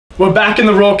We're back in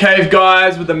the raw cave,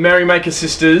 guys, with the Merrymaker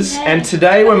sisters, and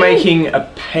today we're making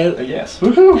a paleo. Yes.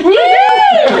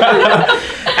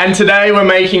 And today we're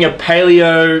making a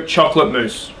paleo chocolate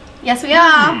mousse. Yes, we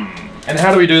are. And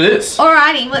how do we do this?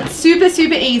 Alrighty, well, it's super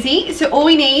easy. So all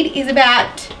we need is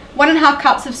about 1.5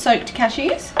 cups of soaked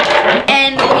cashews,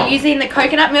 and we're using the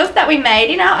coconut milk that we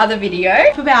made in our other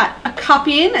video. for about a cup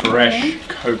in. Fresh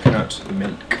coconut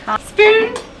milk.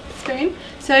 Spoon.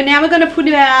 So now we're going to put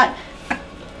about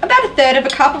 1/3 of a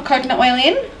cup of coconut oil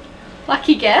in.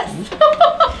 Lucky guess.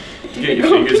 Get your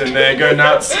fingers in there, go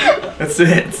nuts. That's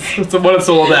it. That's what it's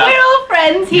all about. We're all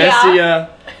friends here. Messier,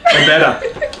 the better.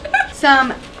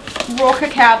 Some raw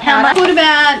cacao powder. Put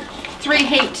about 3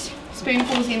 heaped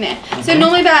spoonfuls in there. So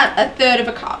normally about 1/3 of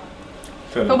a cup.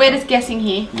 But we're just guessing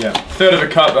here. Yeah, 1/3 of a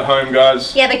cup at home,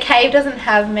 guys. Yeah, the cave doesn't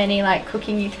have many like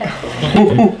cooking utensils.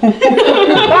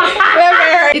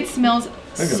 It smells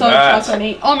Look at so that.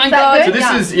 chocolatey. Oh my Is that god.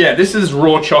 So this is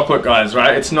raw chocolate, guys,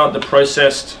 right? It's not the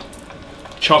processed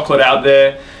chocolate out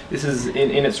there. This is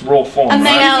in its raw form, right?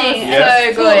 Amazing.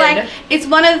 Yes. So good. Like, it's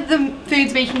one of the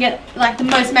foods where you can get like the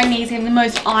most magnesium, the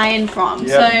most iron from.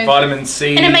 Yeah, So vitamin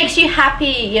C. And it makes you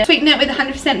happy. Yeah. sweeten it with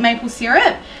 100% maple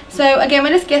syrup. So again, we're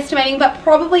just guesstimating, but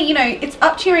probably, you know, it's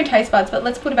up to your own taste buds, but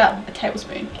let's put about a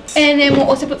tablespoon. And then we'll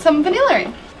also put some vanilla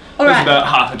in. There's Alright. about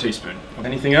 1/2 teaspoon.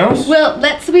 Anything else? Well,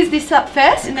 let's whiz this up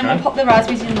first, and then Okay. we'll pop the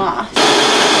raspberries in last.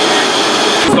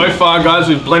 So far, guys,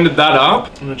 we've blended that up.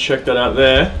 I'm gonna check that out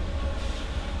there.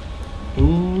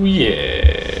 Ooh,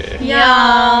 yeah.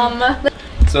 Yum.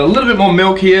 So a little bit more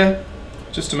milk here,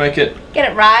 just to make it Get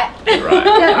it right.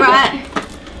 right. Right.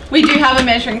 We do have a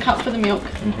measuring cup for the milk.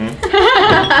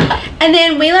 And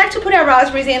then we like to put our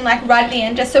raspberries in like right at the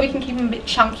end, just so we can keep them a bit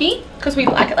chunky, because we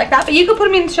like it like that. But you could put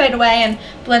them in straight away and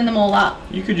blend them all up.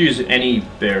 You could use any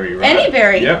berry, right? Any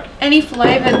berry. Yep. Any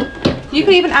flavoured. You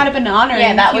could even add a banana Yeah,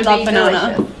 in that if you would love be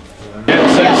banana. delicious.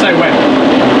 Yeah, so say when.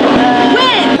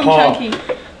 When? Oh. Chunky.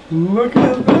 Look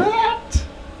at that.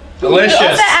 You Delicious. could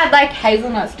also add like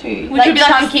hazelnuts too. Which Like would be like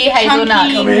chunky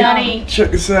hazelnuts. chunky, nutty.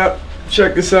 Check this out.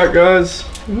 Check this out, guys.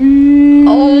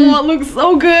 Oh, it looks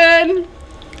so good.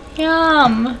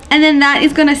 Yum. And then that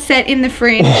is gonna set in the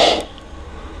fridge.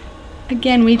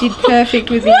 Again, we did perfect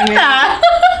with the image.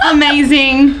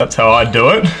 Amazing. That's how I do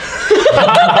it.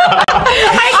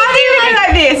 I do it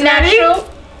like this. Natural.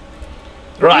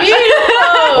 Right.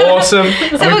 Awesome.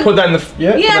 And we put that in the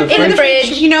Yeah, put it in the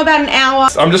fridge. You know, about an hour.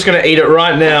 I'm just gonna eat it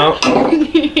right now,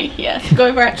 Yes,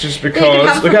 go for it. just You can because.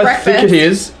 have it Look for how breakfast. thick it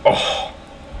is. Oh.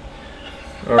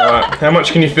 All right. How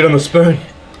much can you fit on the spoon?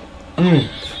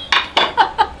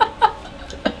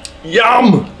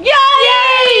 Yum!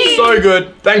 Yay! So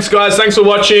good. Thanks, guys. Thanks for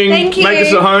watching. Thank you. Make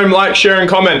this at home. Like, share, and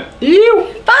comment. Ew.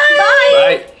 Bye.